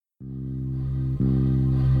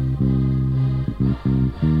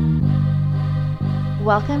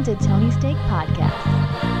Welcome to Tony Steak Podcast.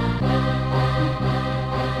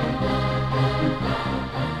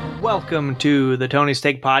 Welcome to the Tony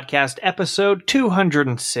Steak Podcast, episode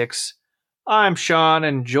 206. I'm Sean,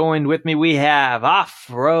 and joined with me we have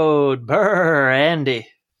Off-Road Brr Andy.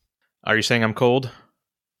 Are you saying I'm cold?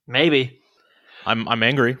 Maybe. I'm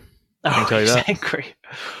angry. I can tell you he's that. angry.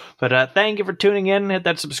 But thank you for tuning in. Hit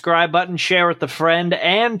that subscribe button, share with a friend,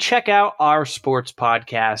 and check out our sports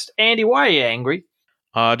podcast. Andy, why are you angry?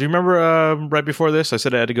 Do you remember right before this, I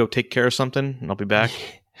said I had to go take care of something, and I'll be back?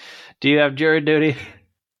 Do you have jury duty?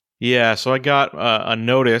 Yeah, so I got a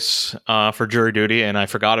notice for jury duty, and I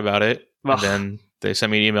forgot about it. Ugh. And then they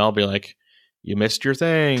sent me an email, be like, you missed your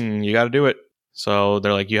thing. You got to do it. So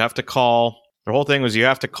they're like, you have to call. The whole thing was you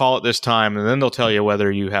have to call at this time, and then they'll tell you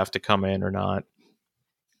whether you have to come in or not.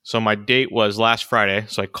 So my date was last Friday,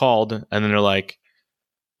 so I called, and then they're like,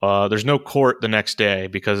 there's no court the next day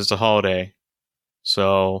because it's a holiday.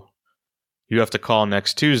 So you have to call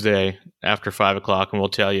next Tuesday after 5 o'clock, and we'll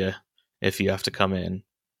tell you if you have to come in. And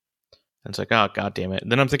it's like, oh, God damn it.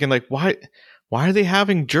 And then I'm thinking, like, why are they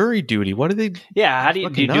having jury duty? What are they? Yeah, how do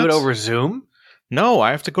you do it nuts? over Zoom? No,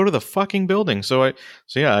 I have to go to the fucking building. So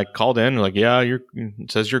I called in, like, yeah,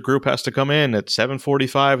 it says your group has to come in at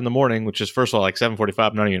 7:45 in the morning, which is, first of all, like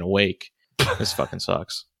 7:45, I'm not even awake. This fucking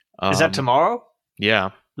sucks. Is that tomorrow?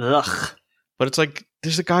 Yeah. Ugh. But it's like,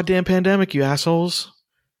 there's a goddamn pandemic, you assholes.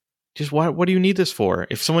 Just what do you need this for?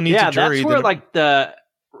 If someone needs a jury, that's where like the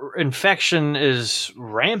infection is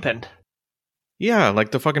rampant. Yeah,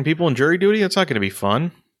 like the fucking people in jury duty, it's not going to be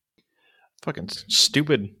fun. Fucking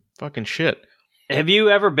stupid fucking shit. Have you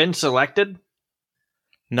ever been selected?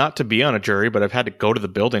 Not to be on a jury, but I've had to go to the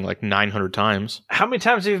building like 900 times. How many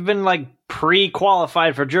times have you been like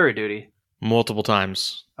pre-qualified for jury duty? Multiple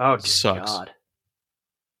times. Oh, It sucks. God.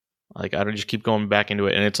 Like, I don't just keep going back into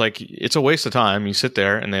it. And it's like, it's a waste of time. You sit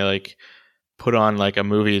there and they like put on like a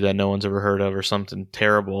movie that no one's ever heard of or something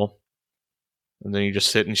terrible. And then you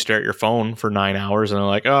just sit and stare at your phone for 9 hours and they're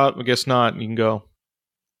like, oh, I guess not. You can go.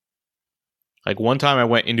 Like one time I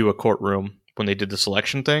went into a courtroom when they did the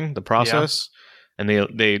selection thing, the process, and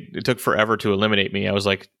it took forever to eliminate me. I was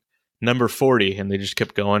like number 40 and they just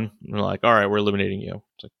kept going. And they're like, all right, we're eliminating you.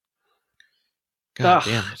 It's like, God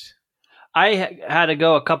damn it. I had to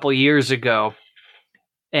go a couple years ago,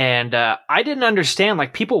 and I didn't understand.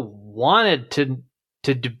 Like, people wanted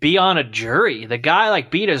to be on a jury. The guy like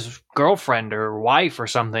beat his girlfriend or wife or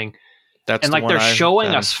something. That's and like they're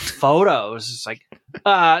showing us photos. It's like,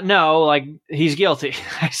 no, like he's guilty.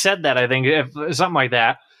 I said that, I think, if something like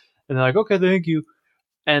that. And they're like, okay, thank you.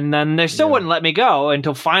 And then they still wouldn't let me go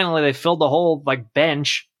until finally they filled the whole like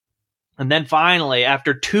bench. And then finally,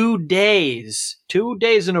 after 2 days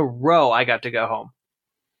in a row, I got to go home.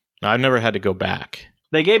 I've never had to go back.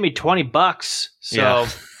 They gave me $20, so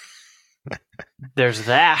there's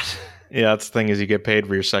that. Yeah, that's the thing, is you get paid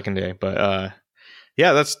for your second day. But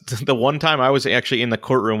yeah, that's the one time I was actually in the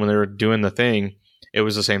courtroom when they were doing the thing. It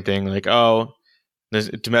was the same thing, like, oh, there's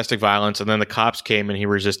domestic violence, and then the cops came and he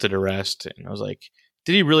resisted arrest. And I was like,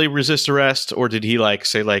 did he really resist arrest, or did he like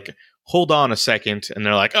say like, hold on a second, and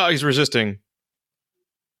they're like, oh, he's resisting.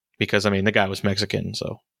 Because, I mean, the guy was Mexican,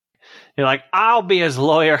 so. You're like, I'll be his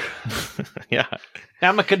lawyer. Yeah.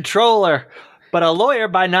 I'm a controller, but a lawyer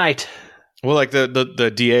by night. Well, like,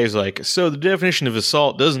 the DA is like, so the definition of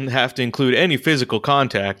assault doesn't have to include any physical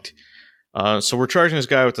contact. So we're charging this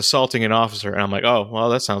guy with assaulting an officer. And I'm like, oh, well,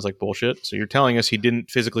 that sounds like bullshit. So you're telling us he didn't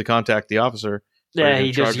physically contact the officer. So yeah,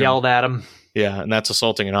 he just yelled at him. Yeah, and that's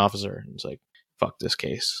assaulting an officer. And it's like, fuck this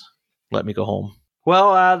case. Let me go home.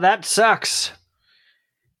 Well, that sucks.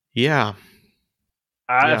 Yeah.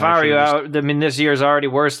 If I were you, I mean, this year's already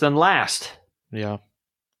worse than last. Yeah.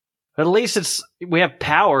 But at least we have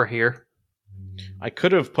power here. I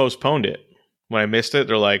could have postponed it. When I missed it,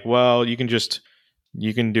 they're like, well, you can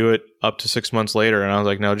do it up to 6 months later. And I was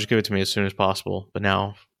like, no, just give it to me as soon as possible. But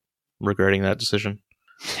now, I'm regretting that decision.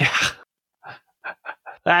 Yeah.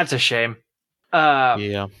 That's a shame.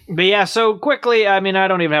 Yeah. But yeah, so quickly, I mean, I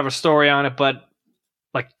don't even have a story on it, but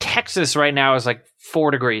like Texas right now is like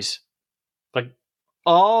 4 degrees. Like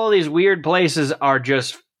all these weird places are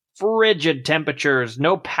just frigid temperatures,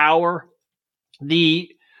 no power. The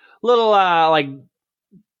little like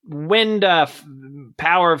wind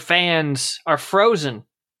power fans are frozen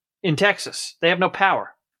in Texas. They have no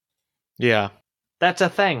power. Yeah. That's a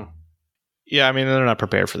thing. Yeah, I mean, they're not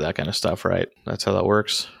prepared for that kind of stuff, right? That's how that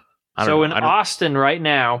works. So in Austin right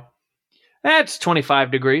now, it's 25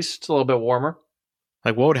 degrees. It's a little bit warmer.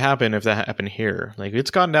 Like, what would happen if that happened here? Like, it's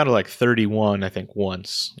gotten down to like 31, I think,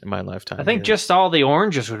 once in my lifetime. I think here. Just all the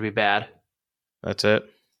oranges would be bad. That's it?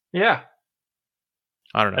 Yeah.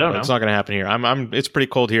 I don't know. I don't But it's know. not going to happen here. It's pretty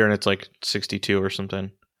cold here, and it's like 62 or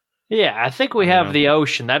something. Yeah, I think we I don't have know. the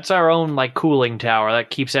ocean. That's our own like cooling tower that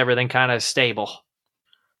keeps everything kind of stable.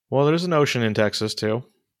 Well, there's an ocean in Texas too.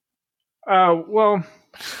 Well,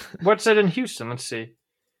 what's it in Houston? Let's see.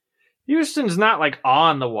 Houston's not like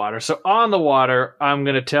on the water. So on the water, I'm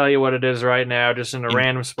going to tell you what it is right now, just in a In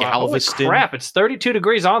random spot. Galveston? Holy crap, it's 32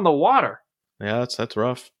 degrees on the water. Yeah, that's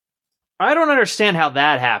rough. I don't understand how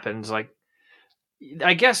that happens. Like,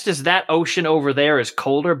 I guess just that ocean over there is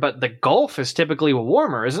colder, but the Gulf is typically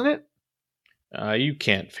warmer, isn't it? You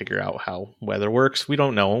can't figure out how weather works. We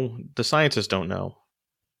don't know. The scientists don't know.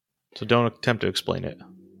 So don't attempt to explain it.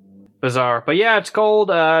 Bizarre. But yeah, it's cold.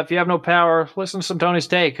 If you have no power, listen to some Tony's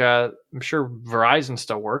Take. I'm sure Verizon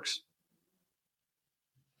still works.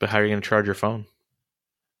 But how are you going to charge your phone?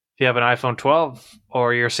 If you have an iPhone 12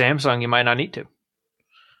 or your Samsung, you might not need to.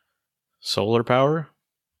 Solar power?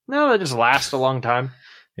 No, they just last a long time.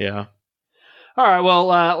 Yeah. All right, well,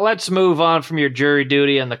 let's move on from your jury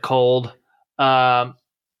duty and the cold. Tell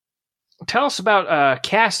us about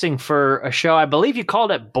casting for a show. I believe you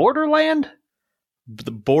called it Borderland?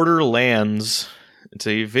 The Borderlands. It's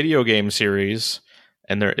a video game series,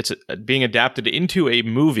 and it's being adapted into a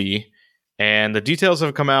movie. And the details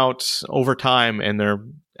have come out over time, and they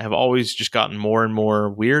have always just gotten more and more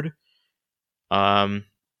weird.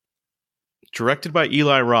 Directed by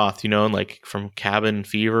Eli Roth, like from Cabin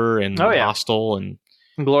Fever and Hostel, and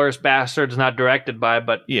Glorious Bastards, not directed by,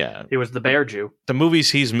 but yeah, he was the Bear Jew. The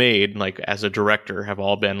movies he's made, like as a director, have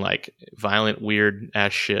all been like violent, weird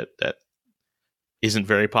ass shit that isn't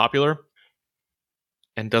very popular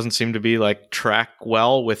and doesn't seem to be like track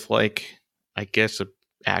well with like, I guess, a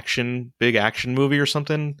big action movie or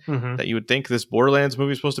something that you would think this Borderlands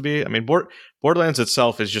movie is supposed to be. I mean, Borderlands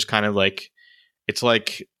itself is just kind of like, it's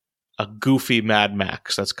like a goofy Mad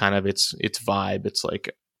Max. That's kind of its vibe. It's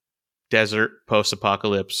like desert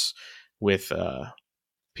post-apocalypse with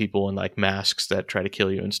people in like masks that try to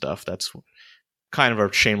kill you and stuff. That's kind of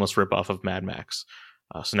a shameless ripoff of Mad Max.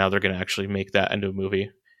 So now they're going to actually make that into a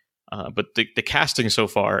movie. But the casting so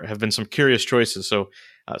far have been some curious choices. So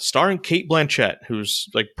starring Cate Blanchett, who's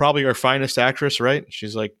like probably our finest actress, right?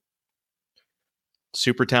 She's like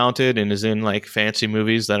super talented and is in like fancy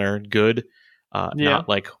movies that are good, not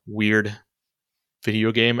like weird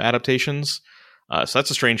video game adaptations. So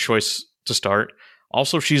that's a strange choice to start.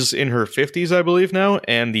 Also, she's in her 50s, I believe now,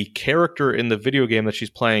 and the character in the video game that she's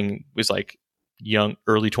playing is like young,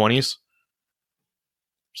 early 20s.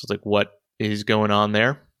 So it's like, what is going on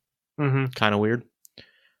there? Kind of weird.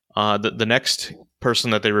 The next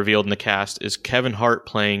person that they revealed in the cast is Kevin Hart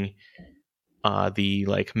playing the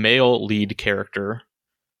like male lead character,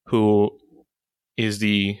 who is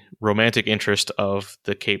the romantic interest of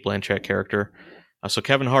the Cate Blanchett character. So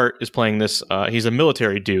Kevin Hart is playing this. He's a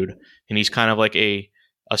military dude, and he's kind of like a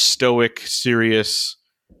stoic, serious,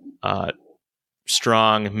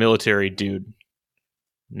 strong military dude.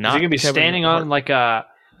 Is he gonna be standing on like a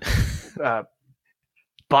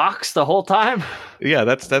box the whole time? Yeah,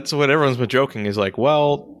 that's what everyone's been joking. Is like,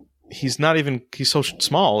 well, he's so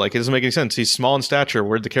small. Like, it doesn't make any sense. He's small in stature,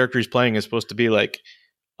 where the character he's playing is supposed to be like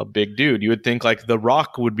a big dude. You would think like The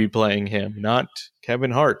Rock would be playing him, not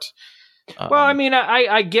Kevin Hart. Well, I mean,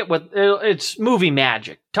 I get what it's movie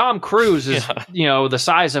magic. Tom Cruise is, the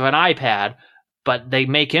size of an iPad, but they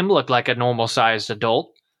make him look like a normal sized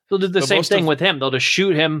adult. They'll do the same thing with him. They'll just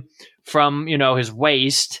shoot him from, his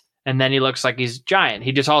waist, and then he looks like he's giant.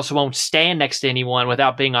 He just also won't stand next to anyone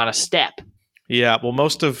without being on a step. Yeah, well,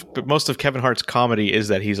 most of Kevin Hart's comedy is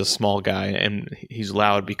that he's a small guy and he's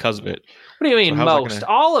loud because of it. What do you mean most?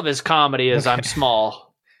 All of his comedy is I'm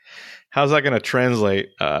small. How's that going to translate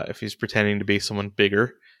if he's pretending to be someone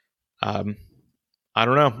bigger? I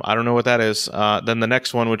don't know. I don't know what that is. Then the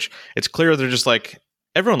next one, which it's clear they're just like,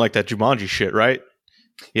 everyone liked that Jumanji shit, right?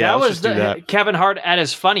 Yeah, that was Kevin Hart at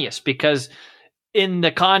his funniest, because in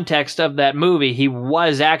the context of that movie, he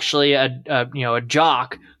was actually a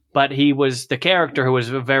jock, but he was the character who was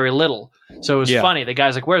very little. So it was funny. The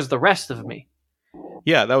guy's like, "Where's the rest of me?"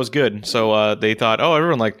 Yeah, that was good. So they thought, oh,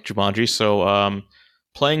 everyone liked Jumanji. So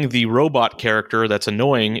playing the robot character that's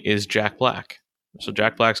annoying is Jack Black. So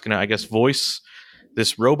Jack Black's going to, I guess, voice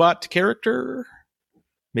this robot character.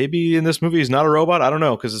 Maybe in this movie he's not a robot. I don't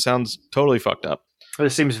know, because it sounds totally fucked up.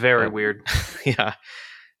 This seems very weird. Yeah.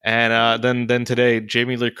 And then today,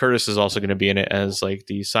 Jamie Lee Curtis is also going to be in it as like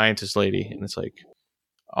the scientist lady. And it's like,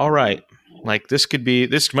 all right, like this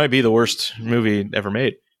might be the worst movie ever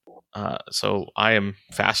made. So I am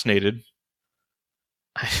fascinated.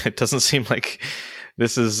 It doesn't seem like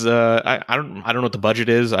this is, I don't know what the budget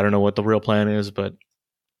is. I don't know what the real plan is, but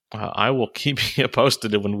I will keep you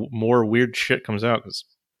posted when more weird shit comes out. 'Cause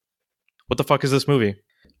what the fuck is this movie?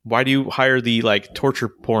 Why do you hire the like torture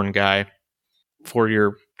porn guy for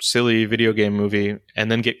your silly video game movie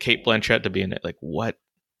and then get Kate Blanchett to be in it? Like, what?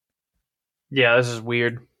 Yeah, this is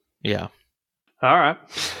weird. Yeah. All right.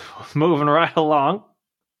 Moving right along.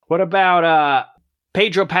 What about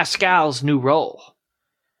Pedro Pascal's new role?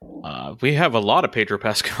 We have a lot of Pedro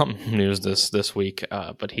Pascal news this week,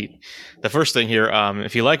 but the first thing here,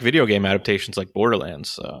 if you like video game adaptations like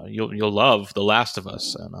Borderlands, you'll love The Last of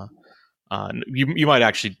Us, and you might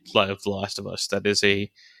actually love The Last of Us. That is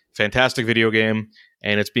a fantastic video game,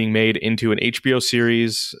 and it's being made into an HBO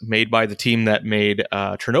series made by the team that made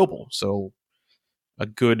Chernobyl. So a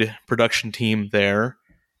good production team there.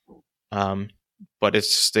 But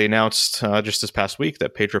they announced just this past week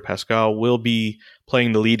that Pedro Pascal will be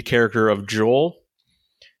playing the lead character of Joel,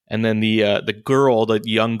 and then the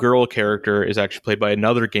young girl character is actually played by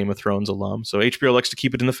another Game of Thrones alum. So HBO likes to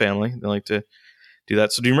keep it in the family. They like to do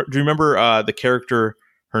that. So do you remember the character?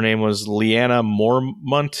 Her name was Lyanna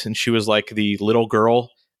Mormont, and she was like the little girl.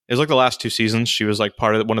 It was like the last 2 seasons. She was like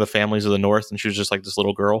part of one of the families of the North, and she was just like this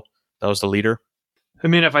little girl that was the leader. I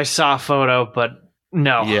mean, if I saw a photo, but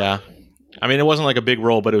no. Yeah. I mean, it wasn't like a big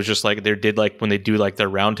role, but it was just like they did like when they do like their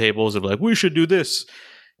round tables, they'd be like, we should do this.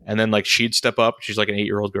 And then like she'd step up. She's like an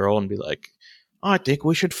 8-year-old girl and be like, oh, I think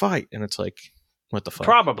we should fight. And it's like, what the fuck?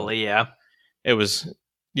 Probably, yeah. It was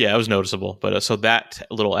noticeable. But so that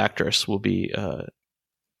little actress will be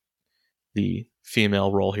the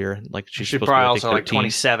female role here. Like she's She supposed probably to be, also like 13.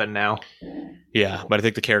 27 now. Yeah, but I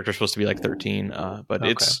think the character's supposed to be like 13. But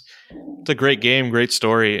Okay. it's a great game, great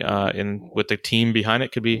story, and with the team behind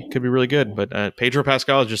it, could be really good. But Pedro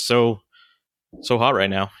Pascal is just so hot right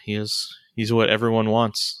now. He's what everyone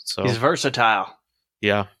wants. So He's versatile.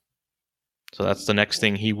 yeah. So that's the next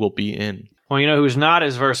thing he will be in. Well, you know who's not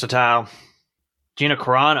as versatile? Gina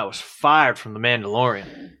Carano was fired from The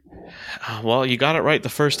Mandalorian. Well, you got it right the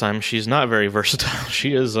first time. She's not very versatile.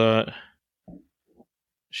 She is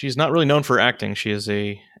she's not really known for acting. She's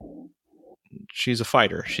a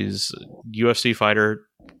fighter. She's a UFC fighter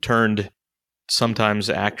turned sometimes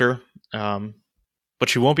actor. But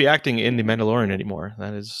she won't be acting in The Mandalorian anymore.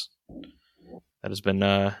 That has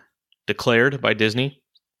been declared by Disney.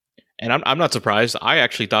 And I'm not surprised. I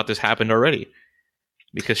actually thought this happened already.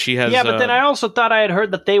 Because she has... Yeah, but then I also thought I had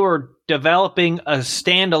heard that they were developing a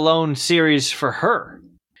standalone series for her.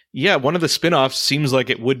 Yeah, one of the spin-offs seems like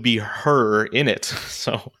it would be her in it.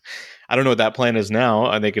 So I don't know what that plan is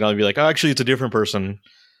now. And they can only be like, oh, actually, it's a different person.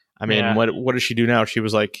 I mean, Yeah. what does she do now? She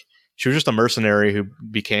was just a mercenary who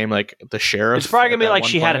became like the sheriff. It's probably going to be at like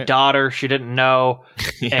one she had a point. daughter she didn't know,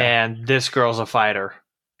 Yeah. and this girl's a fighter.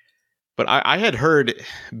 But I had heard,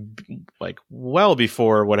 like, well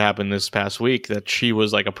before what happened this past week, that she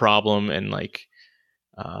was like a problem and like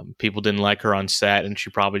people didn't like her on set, and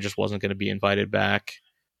she probably just wasn't going to be invited back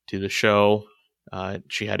to the show.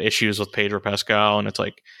 She had issues with Pedro Pascal, and it's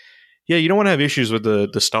like, yeah, you don't want to have issues with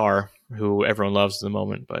the star who everyone loves at the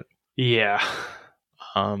moment, but Yeah.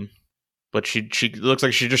 but she looks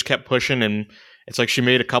like she just kept pushing, and it's like she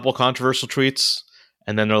made a couple controversial tweets,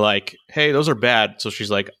 and then they're like, hey, those are bad. So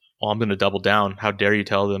she's like, oh, I'm going to double down. How dare you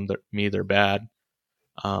tell them they're bad?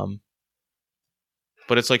 But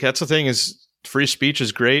it's like, that's the thing, is free speech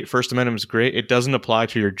is great. First Amendment is great. It doesn't apply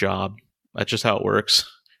to your job. That's just how it works.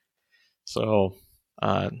 So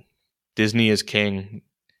Disney is king.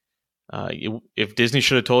 If Disney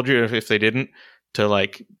should have told you, if they didn't, to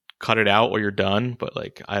like cut it out or you're done. But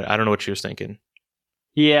like, I don't know what she was thinking.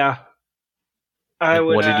 Yeah.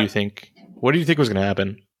 What did you think? What do you think was going to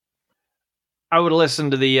happen? I would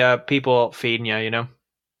listen to the people feeding you, you know?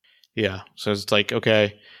 Yeah. So it's like,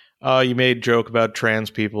 okay, you made a joke about trans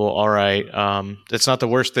people. All right. It's not the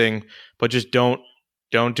worst thing, but just don't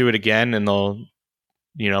do it again, and they'll,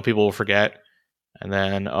 people will forget. And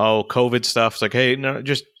then, COVID stuff. It's like, hey, no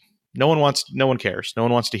one cares. No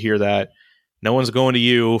one wants to hear that. No one's going to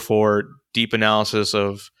you for deep analysis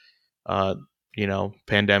of,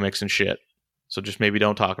 pandemics and shit. So just maybe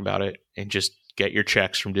don't talk about it and just get your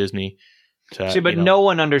checks from Disney. See, but no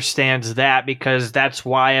one understands that, because that's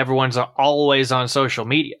why everyone's always on social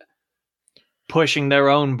media, pushing their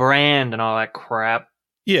own brand and all that crap.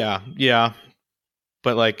 Yeah.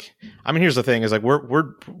 But like, I mean, here's the thing: is like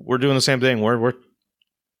we're doing the same thing. We're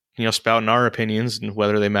spouting our opinions and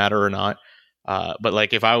whether they matter or not. But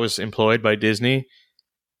like, if I was employed by Disney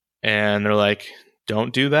and they're like,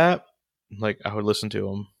 "Don't do that," like, I would listen to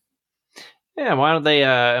them. Yeah, why don't they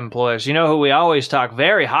employ us? You know who we always talk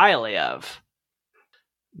very highly of?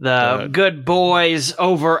 The good boys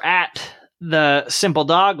over at the Simple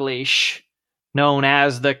Dog Leash. known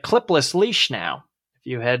as the Clipless Leash now. If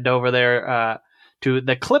you head over there to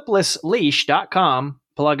thecliplessleash.com,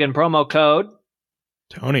 plug in promo code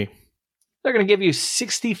Tony. They're going to give you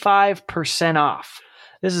 65% off.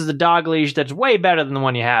 This is the dog leash that's way better than the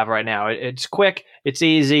one you have right now. It's quick, it's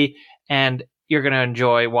easy, and you're going to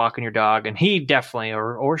enjoy walking your dog. And he definitely,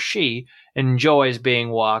 or she, enjoys being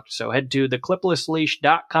walked. So head to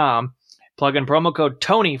thecliplessleash.com, plug in promo code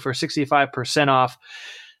Tony for 65% off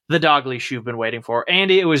the dog leash you've been waiting for.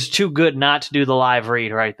 Andy, it was too good not to do the live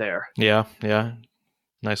read right there. Yeah.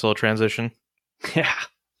 Nice little transition. Yeah.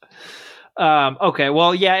 Okay,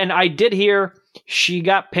 well, yeah, and I did hear she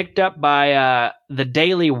got picked up by the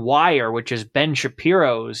Daily Wire, which is Ben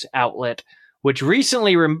Shapiro's outlet, which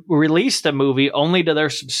recently released a movie only to their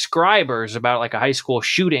subscribers about like a high school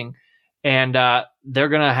shooting, and they're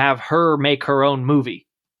going to have her make her own movie.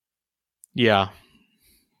 Yeah.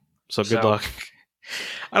 So good luck.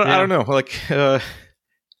 I don't know. Like,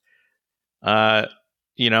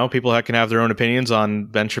 people can have their own opinions on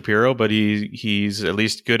Ben Shapiro, but he's at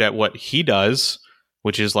least good at what he does,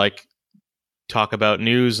 which is like talk about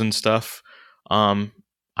news and stuff.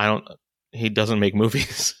 He doesn't make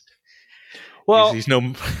movies. Well, he's no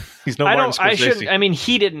Martin Scorsese. I mean,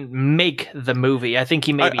 he didn't make the movie. I think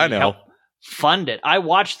he maybe helped fund it. I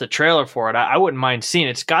watched the trailer for it. I wouldn't mind seeing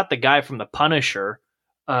it. It's got the guy from The Punisher.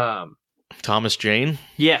 Thomas Jane?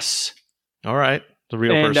 Yes. All right. The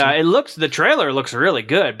real person. And the trailer looks really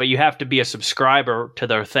good, but you have to be a subscriber to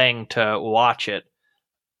their thing to watch it,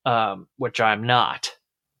 which I'm not.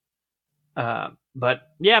 But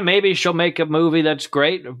yeah, maybe she'll make a movie that's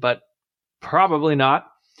great, but probably not.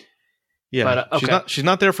 Yeah, but, okay. She's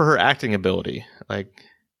not there for her acting ability.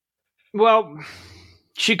 Well,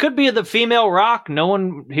 she could be the female Rock.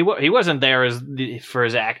 He wasn't there for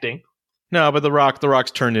his acting. No, but the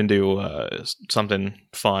Rock's turned into something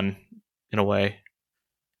fun in a way.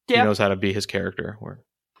 Yeah. He knows how to be his character.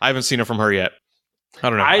 I haven't seen it from her yet. I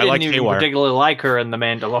don't know. I didn't even particularly like her in The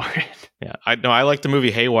Mandalorian. Yeah, I like the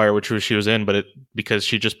movie Haywire, which she was in, but because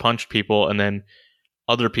she just punched people, and then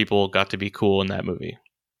other people got to be cool in that movie.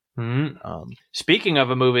 Mm-hmm. Speaking of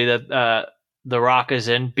a movie that The Rock is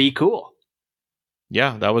in, Be Cool.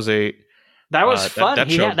 Yeah, that was fun.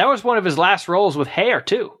 That was one of his last roles with hair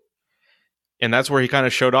too. And that's where he kind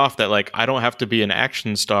of showed off that I don't have to be an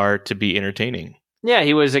action star to be entertaining. Yeah,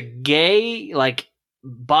 he was a gay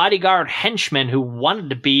bodyguard henchman who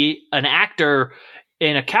wanted to be an actor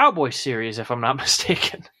in a cowboy series, if I'm not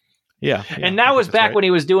mistaken. Yeah. And that was back when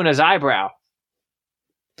he was doing his eyebrow.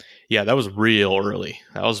 Yeah, that was real early.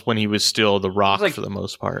 That was when he was still The Rock for the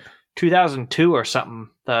most part. 2002 or something.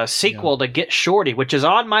 The sequel to Get Shorty, which is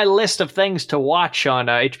on my list of things to watch on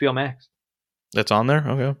HBO Max. That's on there?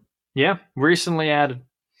 Okay. Yeah, recently added.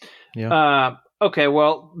 Yeah. Okay,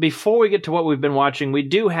 well, before we get to what we've been watching, we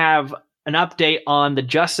do have an update on the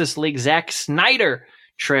Justice League Zack Snyder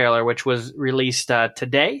trailer, which was released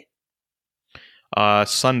today.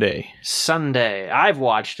 Sunday. I've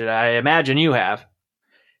watched it. I imagine you have.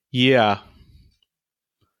 Yeah.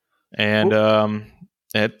 And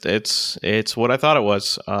it's what I thought it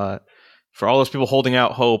was. For all those people holding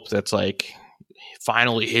out hope, that's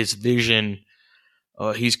finally his vision.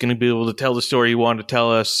 He's going to be able to tell the story he wanted to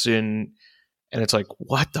tell us, and it's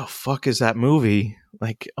what the fuck is that movie?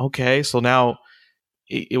 Okay, so now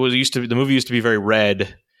the movie used to be very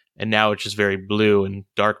red, and now it's just very blue and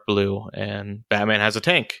dark blue, and Batman has a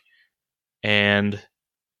tank, and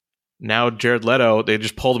now Jared Leto, they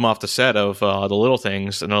just pulled him off the set of The Little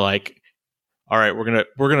Things, and they're like, all right,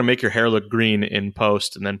 we're gonna make your hair look green in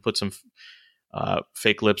post, and then put some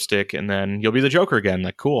fake lipstick, and then you'll be the Joker again.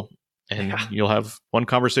 Cool. And you'll have one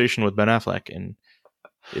conversation with Ben Affleck, and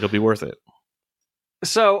it'll be worth it.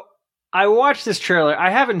 So I watched this trailer. I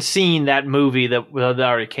haven't seen that movie that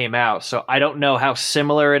already came out, so I don't know how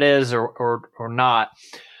similar it is or not.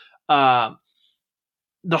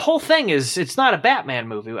 The whole thing is it's not a Batman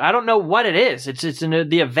movie. I don't know what it is. It's in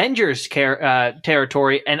the Avengers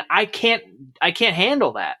territory, and I can't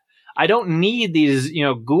handle that. I don't need these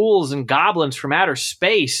ghouls and goblins from outer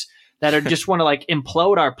space that are just want to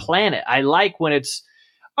implode our planet. I like when it's,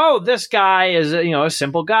 this guy is a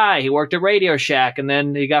simple guy. He worked at Radio Shack, and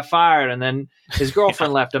then he got fired, and then his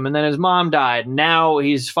girlfriend left him, and then his mom died. And now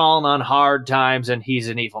he's fallen on hard times, and he's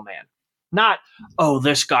an evil man. Not,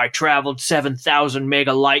 this guy traveled 7,000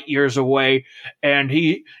 mega light years away, and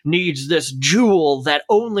he needs this jewel that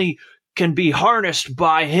only can be harnessed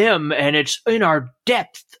by him, and it's in our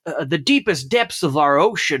depth, the deepest depths of our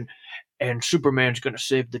ocean, and Superman's going to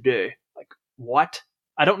save the day. What?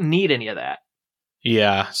 I don't need any of that.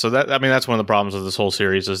 Yeah, so that's one of the problems of this whole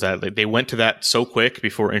series is that they went to that so quick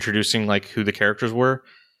before introducing like who the characters were.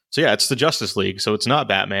 So yeah, it's the Justice League. So it's not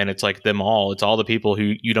Batman. It's like them all. It's all the people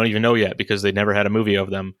who you don't even know yet because they never had a movie of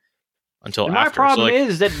them until And after. my problem so, like,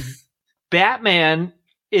 is that Batman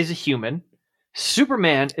is a human.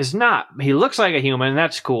 Superman is not. He looks like a human, and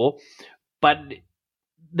that's cool. But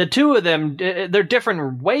the two of them, they're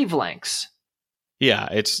different wavelengths. yeah,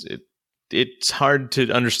 it's hard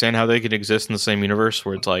to understand how they could exist in the same universe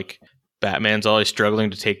where it's like Batman's always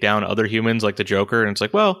struggling to take down other humans like the Joker, and it's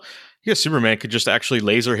like, well, I guess Superman could just actually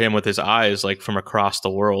laser him with his eyes like from across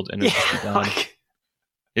the world, and it's just be done.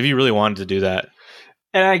 If he really wanted to do that.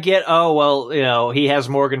 And I get, he has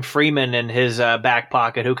Morgan Freeman in his back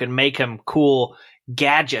pocket who can make him cool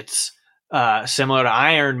gadgets similar to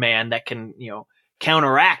Iron Man that can,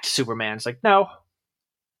 counteract Superman. It's like, no.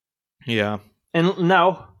 Yeah. And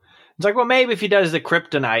no. It's like, well, maybe if he does the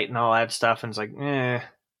kryptonite and all that stuff, and it's like,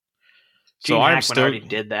 Gene Hackman already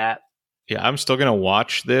did that. Yeah, I'm still going to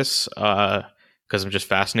watch this because I'm just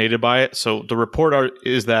fascinated by it. So the report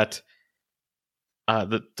is that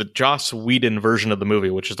the Joss Whedon version of the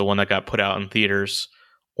movie, which is the one that got put out in theaters,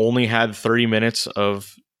 only had 30 minutes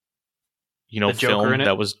of film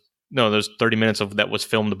that was there's 30 minutes of that was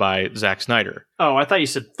filmed by Zack Snyder. Oh, I thought you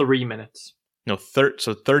said 3 minutes. No,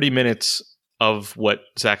 so 30 minutes of what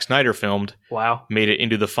Zack Snyder filmed. Wow, made it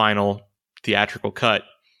into the final theatrical cut.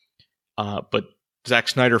 But Zack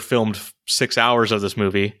Snyder filmed 6 hours of this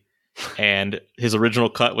movie, and his original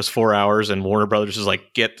cut was 4 hours, and Warner Brothers is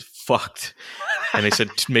like, get fucked. And they said,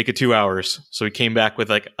 make it 2 hours. So he came back with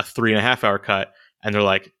like a 3.5 hour cut, and they're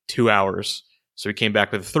like, 2 hours. So he came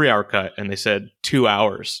back with a 3 hour cut, and they said 2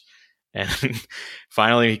 hours. And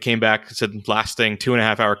finally he came back and said, last thing,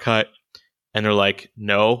 2.5 hour cut. And they're like,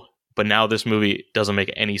 no, but now this movie doesn't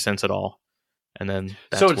make any sense at all. And then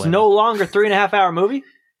so it's no longer 3.5 hour movie?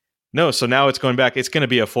 No, so now it's going back. It's going to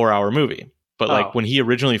be a 4 hour movie. But like when he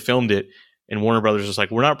originally filmed it, and Warner Brothers was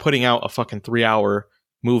like, we're not putting out a fucking 3 hour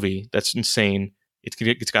movie. That's insane.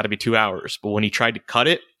 It's got to be 2 hours. But when he tried to cut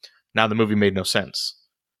it, now the movie made no sense.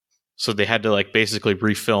 So they had to like basically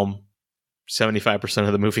refilm 75%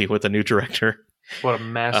 of the movie with a new director. What a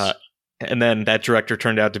mess. And then that director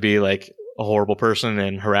turned out to be like a horrible person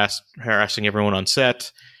and harassing everyone on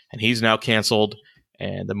set. And he's now canceled.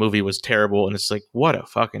 And the movie was terrible. And it's like, what a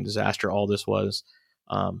fucking disaster all this was.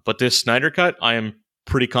 But this Snyder cut, I am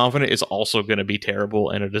pretty confident is also going to be terrible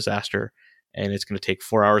and a disaster. And it's going to take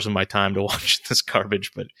 4 hours of my time to watch this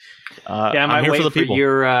garbage. But I'm here for the people.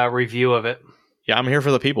 Your review of it. Yeah, I'm here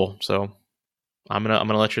for the people. So I'm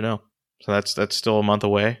gonna let you know. So that's still a month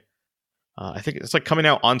away. I think it's like coming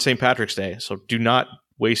out on St. Patrick's Day. So do not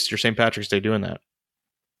waste your St. Patrick's Day doing that.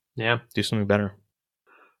 Yeah, do something better.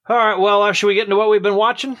 All right. Well, should we get into what we've been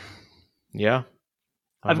watching? Yeah,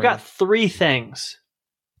 I've got 3 things.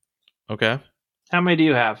 Okay. How many do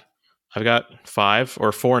you have? I've got 5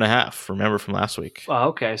 or 4.5. Remember from last week. Oh,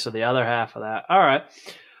 okay. So the other half of that. All right.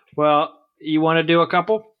 Well, you want to do a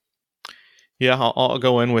couple? Yeah, I'll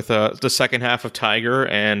go in with the second half of Tiger,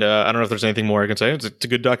 and I don't know if there's anything more I can say. It's a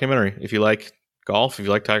good documentary. If you like golf, if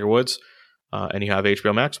you like Tiger Woods, and you have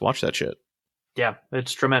HBO Max, watch that shit. Yeah,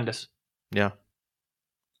 it's tremendous. Yeah.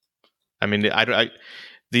 I mean,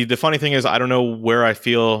 the funny thing is, I don't know where I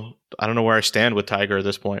stand with Tiger at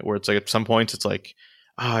this point, where it's like at some points it's like,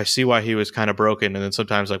 I see why he was kind of broken, and then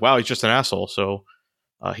sometimes like, wow, he's just an asshole. So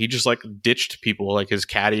he just like ditched people like his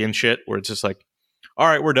caddy and shit, where it's just like, all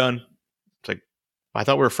right, we're done. It's like, I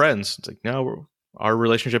thought we were friends. It's like, no, our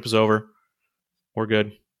relationship is over. We're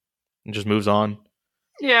good. And just moves on.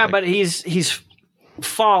 Yeah, like, but he's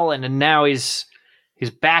fallen, and now he's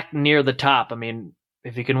back near the top. I mean,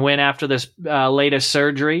 if he can win after this latest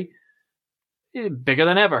surgery, bigger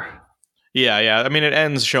than ever. Yeah. I mean, it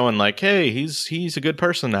ends showing like, hey, he's a good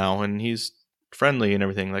person now, and he's friendly and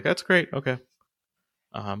everything. Like, that's great. Okay.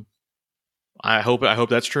 I hope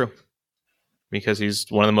that's true, because he's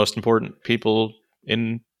one of the most important people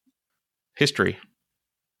in history.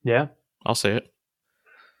 Yeah, I'll say it.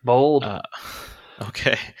 Bold.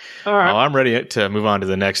 Okay. All right. I'm ready to move on to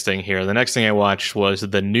the next thing here. The next thing I watched was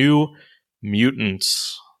The New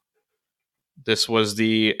Mutants. This was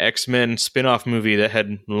the X-Men spin-off movie that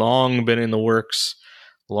had long been in the works,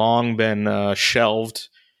 long been shelved.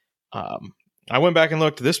 I went back and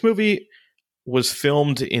looked. This movie was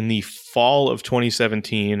filmed in the fall of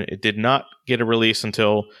 2017. It did not get a release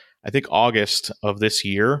until, I think, August of this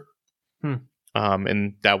year.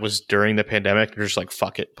 And that was during the pandemic. They're just like,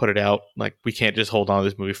 fuck it, put it out. Like, we can't just hold on to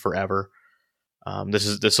this movie forever. This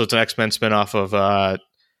was an X-Men spinoff of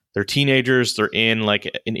they're teenagers. They're in like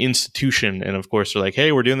an institution, and of course they're like,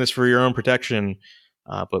 "Hey, we're doing this for your own protection,"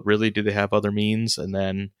 but really, do they have other means? And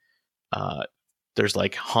then there's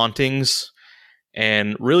like hauntings,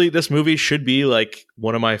 and really, this movie should be like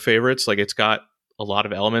one of my favorites. Like, it's got a lot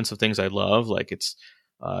of elements of things I love. Like, it's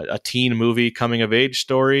a teen movie, coming of age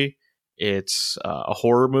story. It's a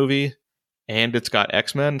horror movie, and it's got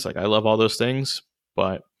X-Men. It's like, I love all those things,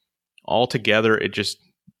 but all together, it just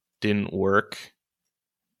didn't work.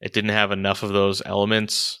 It didn't have enough of those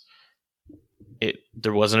elements.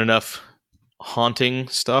 There wasn't enough haunting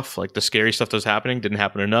stuff, like the scary stuff that was happening didn't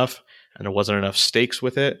happen enough, and there wasn't enough stakes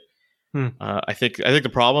with it. I think the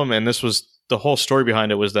problem, and this was the whole story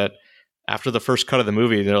behind it, was that after the first cut of the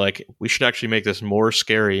movie, they're like, we should actually make this more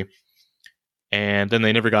scary. And then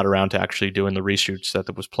they never got around to actually doing the reshoots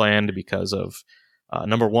that was planned because of,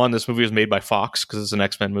 number one, this movie was made by Fox because it's an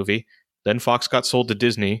X-Men movie. Then Fox got sold to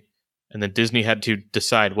Disney, and then Disney had to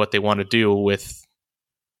decide what they want to do with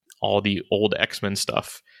all the old X-Men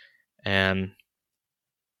stuff. And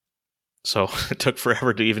so it took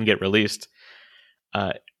forever to even get released.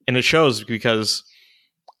 And it shows because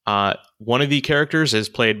one of the characters is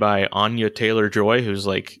played by Anya Taylor-Joy, who's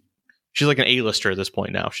like, she's like an A-lister at this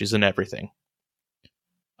point now. She's in everything.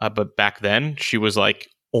 But back then, she was like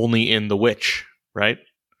only in The Witch, right?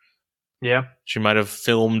 Yeah. She might have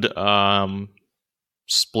filmed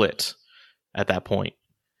Split at that point.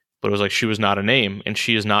 But it was like she was not a name, and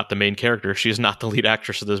she is not the main character. She is not the lead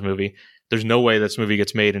actress of this movie. There's no way this movie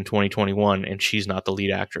gets made in 2021, and she's not the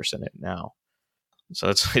lead actress in it now. So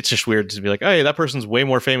it's just weird to be like, hey, that person's way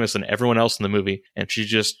more famous than everyone else in the movie, and she's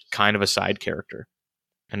just kind of a side character.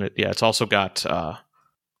 And it's also got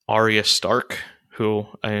Arya Stark, who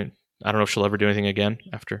I don't know if she'll ever do anything again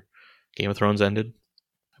after Game of Thrones ended.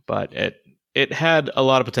 But it had a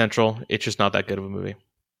lot of potential. It's just not that good of a movie.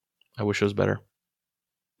 I wish it was better.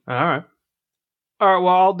 All right. Well,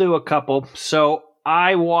 I'll do a couple. So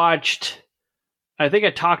I watched, I think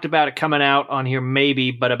I talked about it coming out on here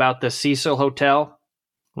maybe, but about the Cecil Hotel.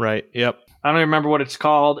 Right, yep. I don't even remember what it's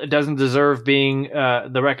called. It doesn't deserve being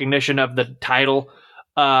the recognition of the title.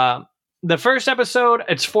 The first episode,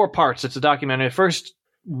 it's 4 parts. It's a documentary. The first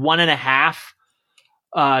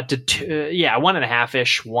 1.5 to 2,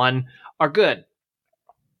 1.5-ish, are good.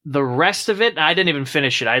 The rest of it, I didn't even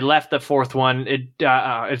finish it. I left the 4th one.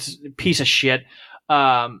 It's a piece of shit.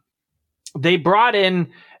 They brought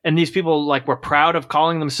in, and these people like were proud of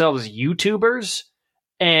calling themselves YouTubers,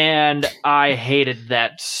 and I hated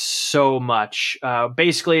that so much.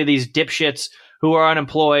 Basically, these dipshits who are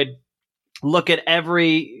unemployed look at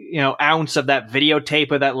every ounce of that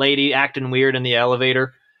videotape of that lady acting weird in the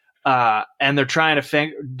elevator, and they're trying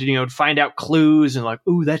to find out clues and like,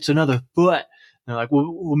 ooh, that's another foot. And they're like,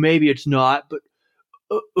 well, maybe it's not, but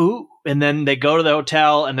ooh. And then they go to the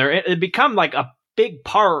hotel, and it become like a big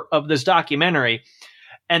part of this documentary.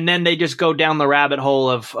 And then they just go down the rabbit hole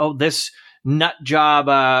of, this nut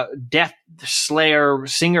job death slayer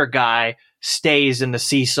singer guy stays in the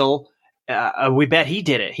Cecil. We bet he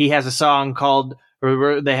did it. He has a song called,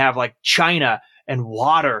 or they have like China and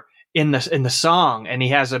water in the song, and he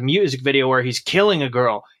has a music video where he's killing a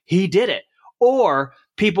girl. He did it. Or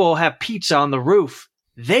people have pizza on the roof.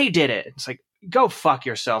 They did it. It's like, go fuck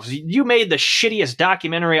yourselves. You made the shittiest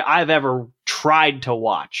documentary I've ever tried to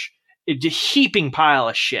watch. It's a heaping pile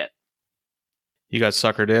of shit. You got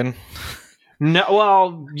suckered in? No,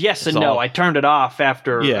 well, yes and no. I turned it off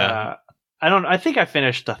after. Yeah. I think I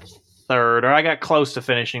finished the 3rd, or I got close to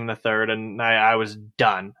finishing the 3rd, and I was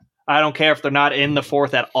done. I don't care if they're not in the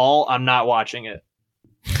 4th at all. I'm not watching it.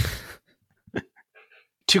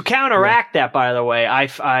 To counteract that, by the way,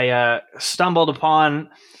 I stumbled upon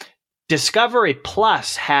Discovery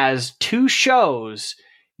Plus has 2 shows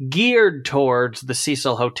geared towards the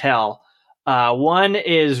Cecil Hotel. One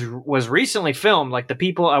was recently filmed. Like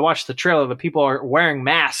I watched the trailer. The people are wearing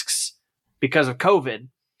masks because of COVID,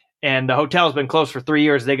 and the hotel's been closed for 3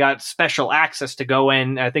 years. They got special access to go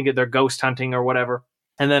in. I think they're ghost hunting or whatever.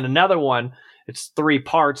 And then another one, it's 3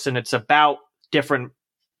 parts, and it's about different.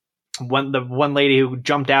 The one lady who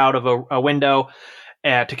jumped out of a window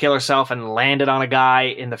to kill herself and landed on a guy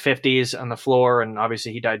in the 50s on the floor, and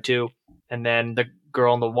obviously he died too. And then the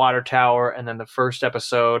girl in the water tower, and then the first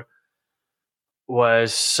episode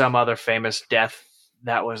was some other famous death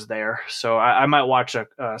that was there. So I might watch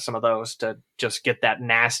some of those to just get that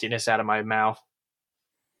nastiness out of my mouth.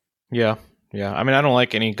 Yeah. I mean, I don't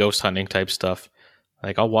like any ghost hunting type stuff.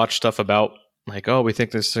 Like, I'll watch stuff about like, oh, we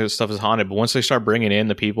think this stuff is haunted, but once they start bringing in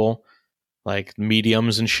the people, like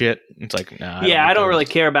mediums and shit, it's like, nah. I don't really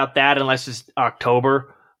care about that unless it's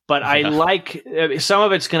October. But I like some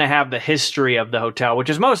of it's going to have the history of the hotel, which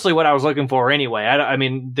is mostly what I was looking for anyway. I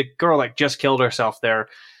mean, the girl like just killed herself there.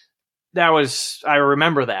 I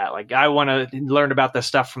remember that. Like, I want to learn about the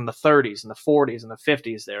stuff from the 30s and the 40s and the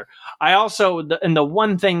 50s there. I also, and the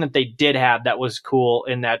one thing that they did have that was cool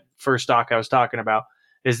in that first doc I was talking about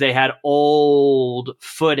is they had old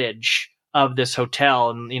footage of this hotel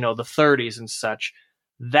and, the 30s and such.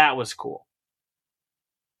 That was cool.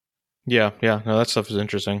 Yeah. No, that stuff is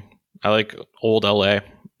interesting. I like old LA.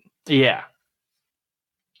 Yeah.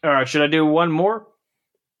 All right. Should I do one more?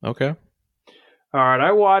 Okay. All right.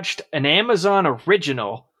 I watched an Amazon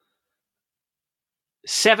original,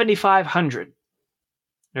 7500.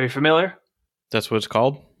 Are you familiar? That's what it's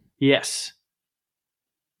called? Yes.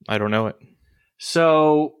 I don't know it.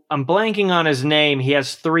 So I'm blanking on his name. He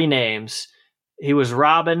has 3 names. He was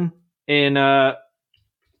Robin in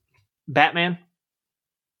Batman.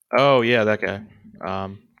 Oh yeah, that guy.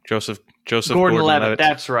 Joseph Gordon-Levitt.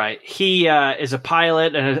 That's right. He is a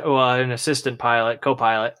pilot and an assistant pilot,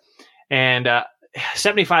 co-pilot, and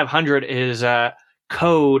 7500 is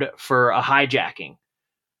code for a hijacking.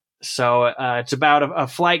 So it's about a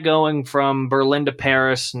flight going from Berlin to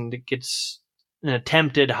Paris, and it gets an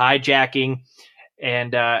attempted hijacking,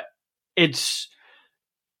 and it's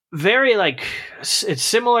very it's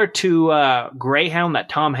similar to Greyhound, that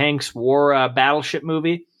Tom Hanks war battleship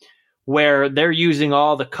movie, where they're using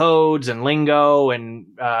all the codes and lingo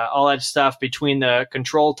and all that stuff between the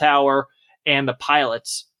control tower and the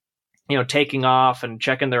pilots, taking off and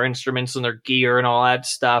checking their instruments and their gear and all that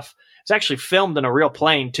stuff. It's actually filmed in a real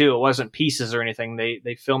plane too. It wasn't pieces or anything.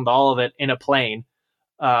 They filmed all of it in a plane.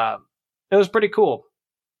 It was pretty cool.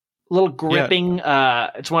 A little gripping. Yeah.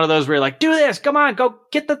 It's one of those where you're like, do this, come on, go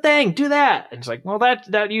get the thing, do that. And it's like, well,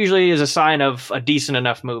 that usually is a sign of a decent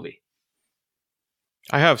enough movie.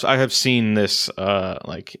 I have seen this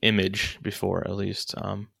image before, at least.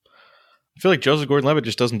 I feel like Joseph Gordon-Levitt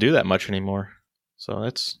just doesn't do that much anymore. So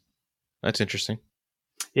that's interesting.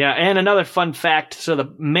 Yeah, and another fun fact, so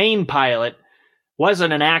the main pilot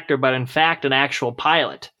wasn't an actor, but in fact an actual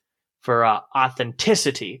pilot for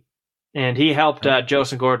authenticity. And he helped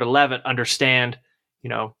Joseph Gordon-Levitt understand,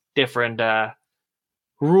 different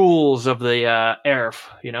rules of the AIRF,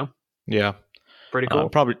 Yeah. Pretty cool.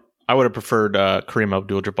 I would have preferred Kareem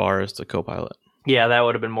Abdul-Jabbar as the co-pilot. Yeah, that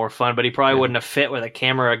would have been more fun, but he probably wouldn't have fit with a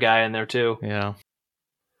camera guy in there too. Yeah.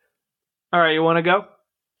 All right, you want to go?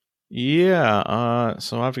 Yeah.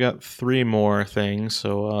 So I've got 3 more things.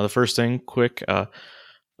 So the first thing, quick, The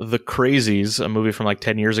Crazies, a movie from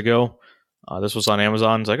 10 years ago. This was on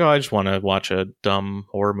Amazon. It's like, I just want to watch a dumb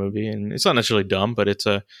horror movie, and it's not necessarily dumb, but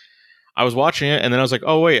I was watching it, and then I was like,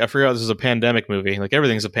 oh, wait, I forgot this is a pandemic movie.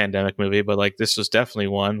 Everything's a pandemic movie, but this was definitely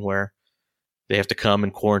one where they have to come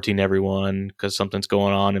and quarantine everyone because something's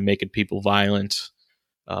going on and making people violent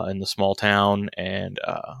in the small town, and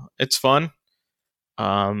it's fun.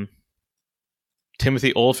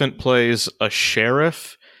 Timothy Olyphant plays a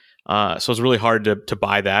sheriff, so it's really hard to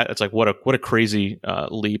buy that. It's like, what a crazy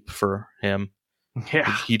leap for him.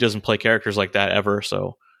 Yeah. He doesn't play characters like that ever,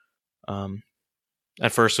 so...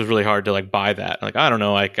 At first, it was really hard to buy that. I don't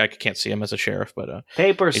know. I can't see him as a sheriff, but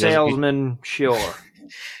paper salesman, sure.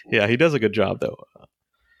 Yeah, he does a good job though.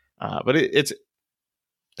 But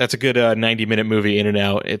that's a good 90-minute movie in and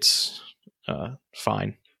out. It's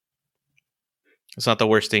fine. It's not the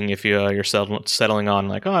worst thing if you're settling on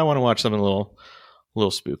I want to watch something a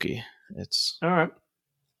little spooky. It's all right.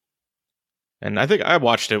 And I think I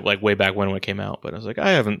watched it way back when it came out, but I was like,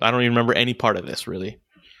 I don't even remember any part of this really.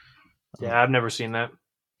 Yeah, I've never seen that.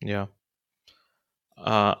 Yeah.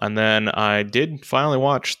 And then I did finally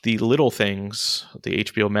watch The Little Things, the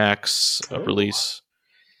HBO Max release,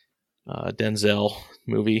 Denzel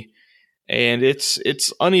movie, and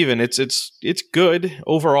it's uneven. It's good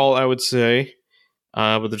overall, I would say,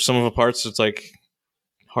 but there's some of the parts it's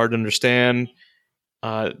hard to understand.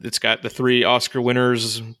 It's got the 3 Oscar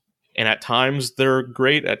winners, and at times they're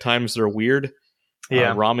great, at times they're weird.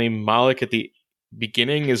 Yeah, Rami Malek at the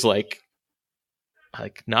beginning is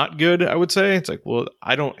not good, I would say. It's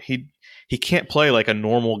he can't play a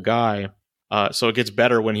normal guy, so it gets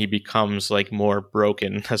better when he becomes more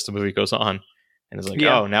broken as the movie goes on, and it's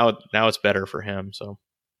oh, now it's better for him. So,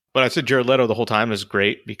 but I said Jared Leto the whole time is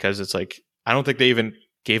great because it's I don't think they even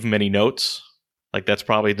gave him any notes. That's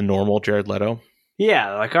probably the normal Jared Leto.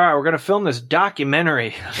 Yeah, all right, we're gonna film this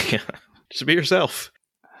documentary. Yeah, just be yourself.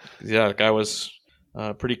 Yeah, the guy was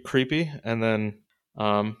pretty creepy, and then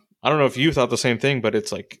I don't know if you thought the same thing, but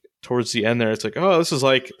it's towards the end there, it's oh, this is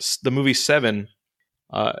the movie Seven,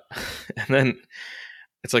 and then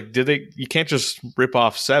It's like, you can't just rip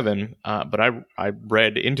off Seven, but I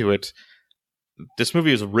read into it. This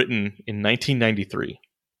movie was written in 1993.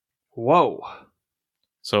 Whoa.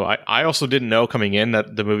 So I also didn't know coming in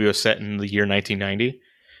that the movie was set in the year 1990.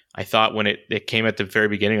 I thought when it came at the very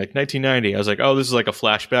beginning, like 1990, I was like, oh, this is like a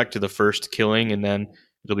flashback to the first killing, and then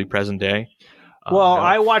it'll be present day. Well, No.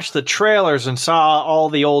 I watched the trailers and saw all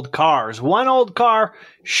the old cars. One old car,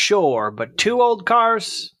 sure, but two old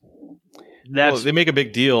cars? Well, they make a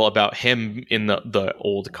big deal about him in the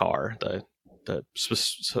old car, the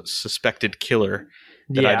suspected killer,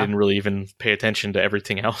 that I didn't really even pay attention to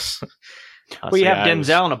everything else. Well, you have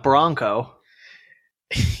Denzel in a Bronco.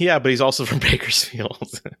 Yeah, but he's also from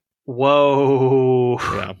Bakersfield. Whoa.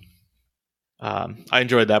 Yeah. I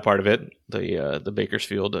enjoyed that part of it, the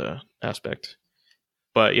Bakersfield aspect.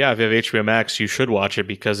 But yeah, if you have HBO Max, you should watch it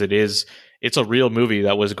because it's a real movie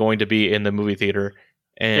that was going to be in the movie theater.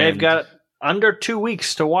 And They've got under 2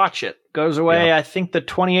 weeks to watch it. Goes away, Yeah. I think the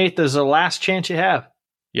 28th is the last chance you have.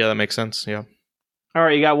 Yeah, that makes sense. Yeah. All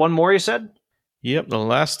right, you got one more, you said? Yep, the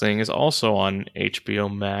last thing is also on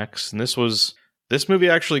HBO Max, and this movie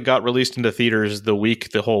actually got released into theaters the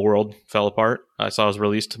week the whole world fell apart. I saw it was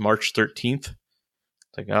released March 13th.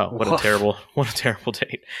 It's like, oh, what Woof. a terrible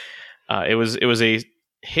date. It was a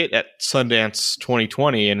hit at Sundance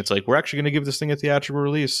 2020, and it's like, we're actually going to give this thing a theatrical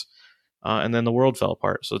release, and then the world fell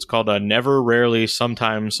apart. So it's called Never, Rarely,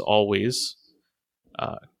 Sometimes, Always.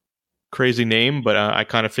 Crazy name, but I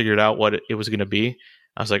kind of figured out what it was going to be.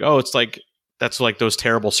 I was like, oh, it's like that's like those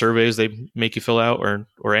terrible surveys they make you fill out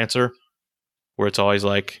or answer, where it's always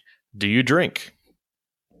like, do you drink?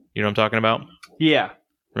 You know what I'm talking about? Yeah.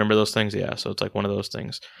 Remember those things? Yeah. So it's like one of those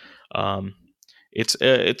things.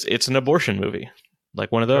 It's an abortion movie,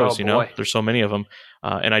 like one of those. Oh, boy. There's so many of them,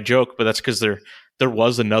 and I joke, but that's because there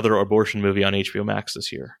was another abortion movie on HBO Max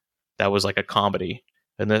this year that was like a comedy,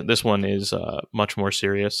 and this one is much more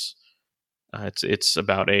serious. It's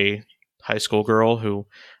about a high school girl who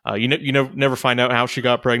you never find out how she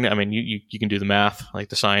got pregnant. I mean, you can do the math, like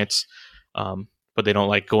the science, but they don't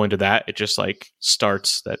like go into that. It just like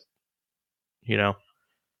starts that,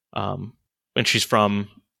 and she's from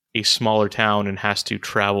a smaller town and has to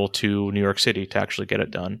travel to New York City to actually get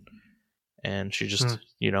it done. And she's just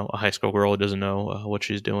a high school girl who doesn't know what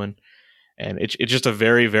she's doing, and it's just a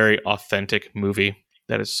very, very authentic movie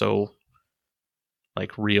that is so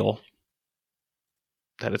like real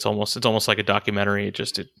that it's almost like a documentary.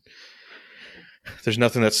 There's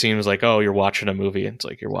nothing that seems like, oh, you're watching a movie. It's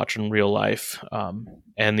like you're watching real life.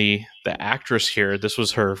 And the actress here, this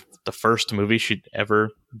was the first movie she'd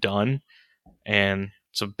ever done, and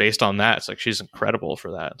so based on that, it's like she's incredible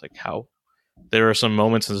for that. It's like how there are some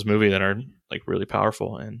moments in this movie that are like really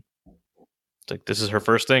powerful, and it's like this is her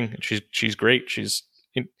first thing. She's great.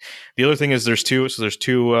 The other thing is there's two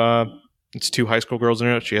it's two high school girls in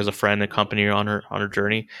it. She has a friend and company on her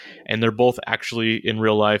journey, and they're both actually in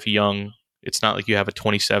real life young. It's not like you have a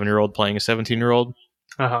 27-year-old playing a 17-year-old,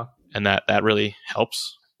 and that really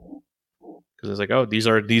helps because it's like, oh, these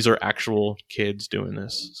are actual kids doing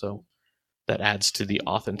this, so that adds to the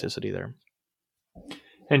authenticity there.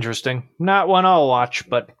 Interesting. Not one I'll watch,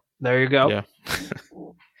 but there you go. Yeah,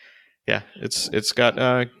 yeah. It's got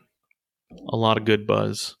a lot of good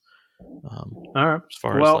buzz. All right. As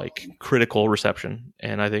far as like critical reception,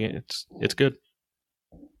 and I think it's good.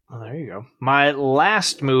 Well, there you go. My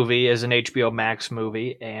last movie is an HBO Max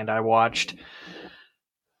movie, and I watched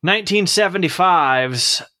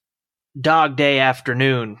 1975's Dog Day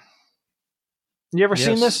Afternoon. You ever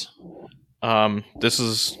seen this? This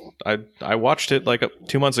is I watched it like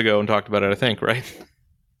 2 months ago and talked about it. I think, right?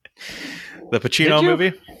 The Pacino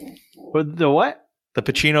movie. The what? The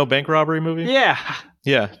Pacino bank robbery movie. Yeah.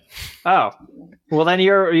 Yeah. Oh, well then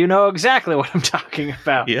you know exactly what I'm talking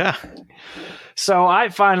about. Yeah. So I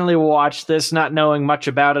finally watched this, not knowing much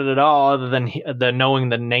about it at all, other than knowing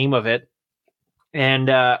the name of it, and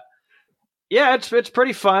yeah, it's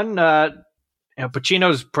pretty fun.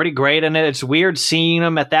 Pacino's pretty great in it. It's weird seeing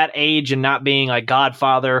him at that age and not being like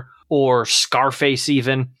Godfather or Scarface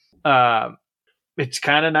even. It's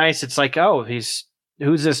kind of nice. It's like, oh, who's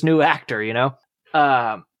this new actor,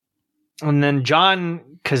 And then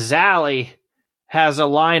John Cazale has a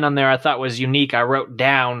line on there I thought was unique. I wrote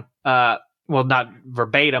down, well, not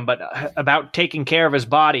verbatim, but about taking care of his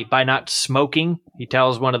body by not smoking. He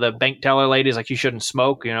tells one of the bank teller ladies, like, you shouldn't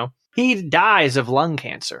smoke, He dies of lung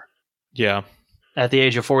cancer. Yeah. At the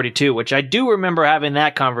age of 42, which I do remember having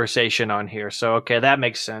that conversation on here. So, okay, that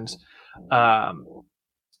makes sense.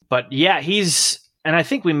 But yeah, and I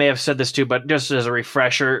think we may have said this too, but just as a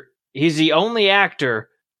refresher, he's the only actor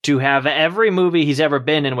to have every movie he's ever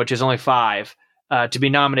been in, which is only 5, to be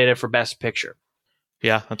nominated for Best Picture.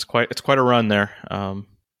 Yeah, it's quite a run there.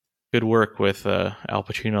 Good work with Al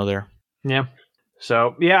Pacino there. Yeah.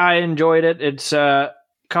 So, yeah, I enjoyed it. It's a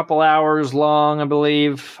couple hours long, I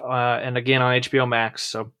believe, and again on HBO Max.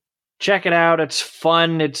 So check it out. It's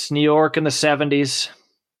fun. It's New York in the 70s.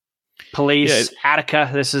 Police, Attica.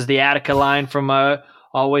 This is the Attica line from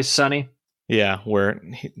Always Sunny. Yeah,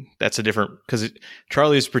 that's a different... Because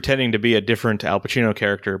Charlie's pretending to be a different Al Pacino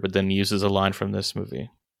character, but then uses a line from this movie,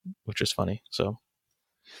 which is funny. So,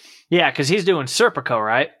 yeah, because he's doing Serpico,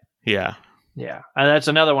 right? Yeah. Yeah. That's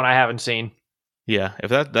another one I haven't seen. Yeah, if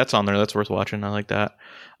that's on there, that's worth watching. I like that.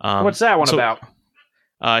 What's that one about?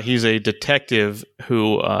 He's a detective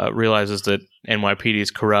who realizes that NYPD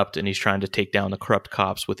is corrupt, and he's trying to take down the corrupt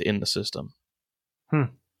cops within the system.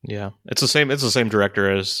 Yeah, it's the same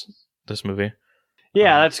director as this movie.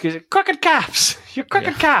 Yeah, that's good. Crooked cops. You're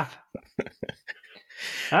crooked cop.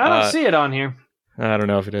 I don't see it on here. I don't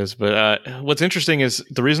know if it is, but what's interesting is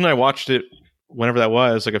the reason I watched it whenever that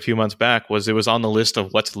was, like a few months back, was it was on the list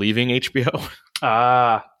of what's leaving HBO.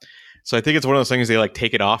 So I think it's one of those things they like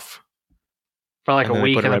take it off for like a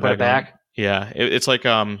week and then put it back. Yeah, it's like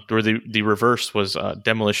where the reverse was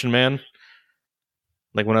Demolition Man.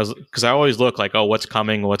 Like because I always look like, oh, what's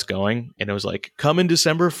coming, what's going, and it was like coming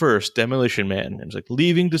December 1st, Demolition Man, and it was like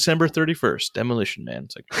leaving December 31st, Demolition Man.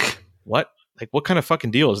 It's like what? Like what kind of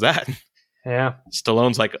fucking deal is that? Yeah,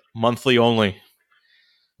 Stallone's like monthly only.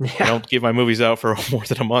 Yeah. I don't give my movies out for more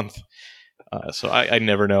than a month, so I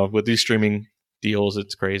never know with these streaming deals.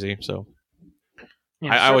 It's crazy. So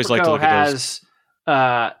yeah, I always like to look at those.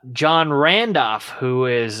 John Randolph, who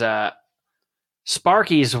is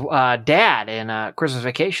Sparky's dad in Christmas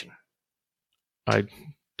Vacation. I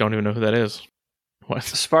don't even know who that is. What?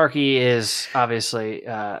 Sparky is obviously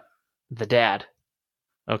the dad.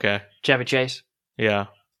 Okay. Chevy Chase. Yeah.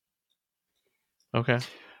 Okay.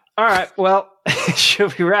 All right. Well,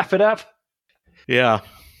 should we wrap it up? Yeah.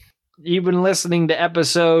 You've been listening to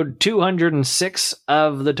episode 206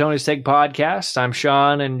 of the Tony's Take Podcast. I'm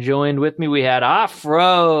Sean, and joined with me we had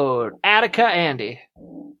Off-Road, Attica, Andy.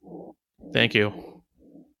 Thank you.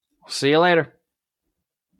 See you later.